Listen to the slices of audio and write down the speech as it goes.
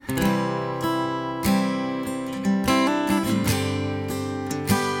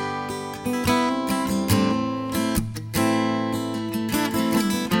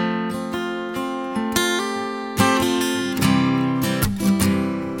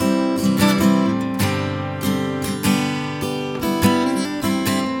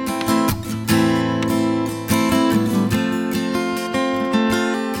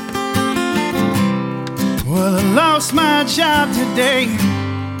my job today.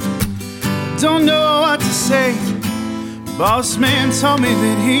 Don't know what to say. Boss man told me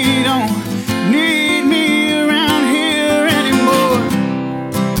that he don't need me around here anymore.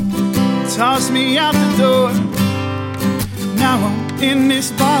 Tossed me out the door. Now I'm in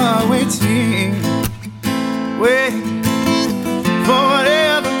this bar waiting for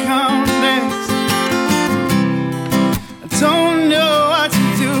whatever comes next. I don't know what to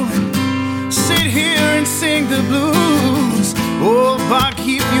do. Sit here and sing the blues. Oh,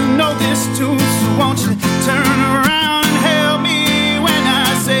 barkeep, you know this tune, so won't you turn around and help me when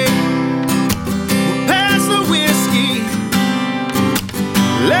I say, well, pass the whiskey,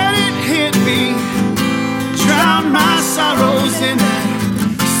 let it hit me, drown my sorrows in that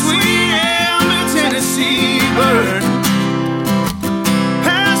sweet amber Tennessee bird.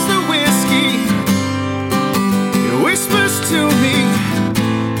 Pass the whiskey, it whispers to me,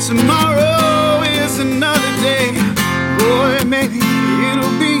 tomorrow is another day. Boy, maybe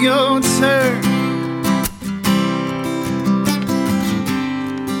it'll be your turn.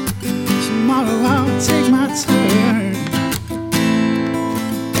 Tomorrow I'll take my turn.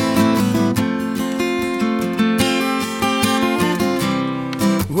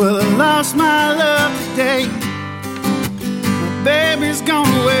 Well, I lost my love today. My baby's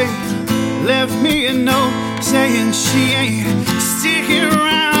gone away. Left me a note saying she ain't sticking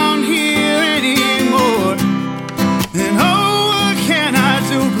around here anymore. And oh, what can I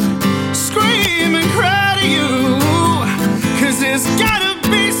do but scream and cry to you? 'Cause there's gotta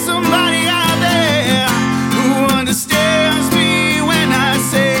be somebody out there who understands me when I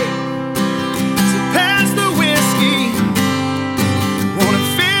say to pass the whiskey. Wanna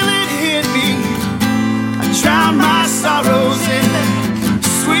feel it hit me. I drown my sorrows in that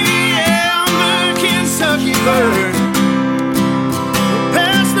sweet amber Kentucky bird.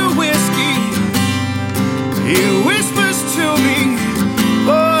 Pass the whiskey. It whispers to me,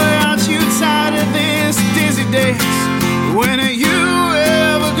 boy, aren't you tired of this dizzy dance? When are you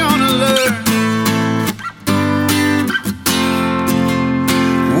ever gonna learn?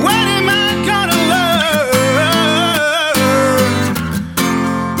 When am I gonna learn?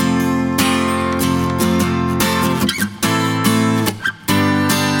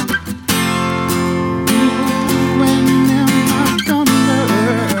 When am I gonna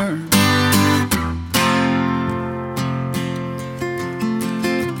learn?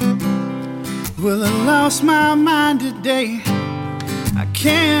 Well, I lost my mind today. I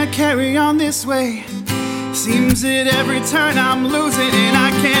can't carry on this way. Seems that every turn I'm losing, and I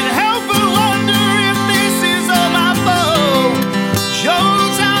can't help but wonder if this is all my fault.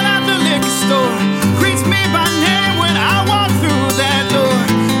 Joe's out at the liquor store, greets me by name when I walk through that door.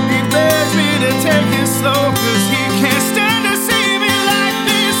 He begs me to take it slow, 'cause he can't stand to see me like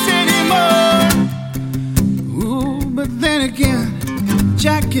this anymore. Ooh, but then again,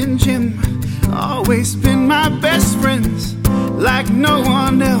 Jack and Jim always been my best friends, like no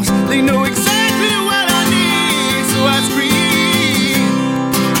one else. They know exactly what I need, so I scream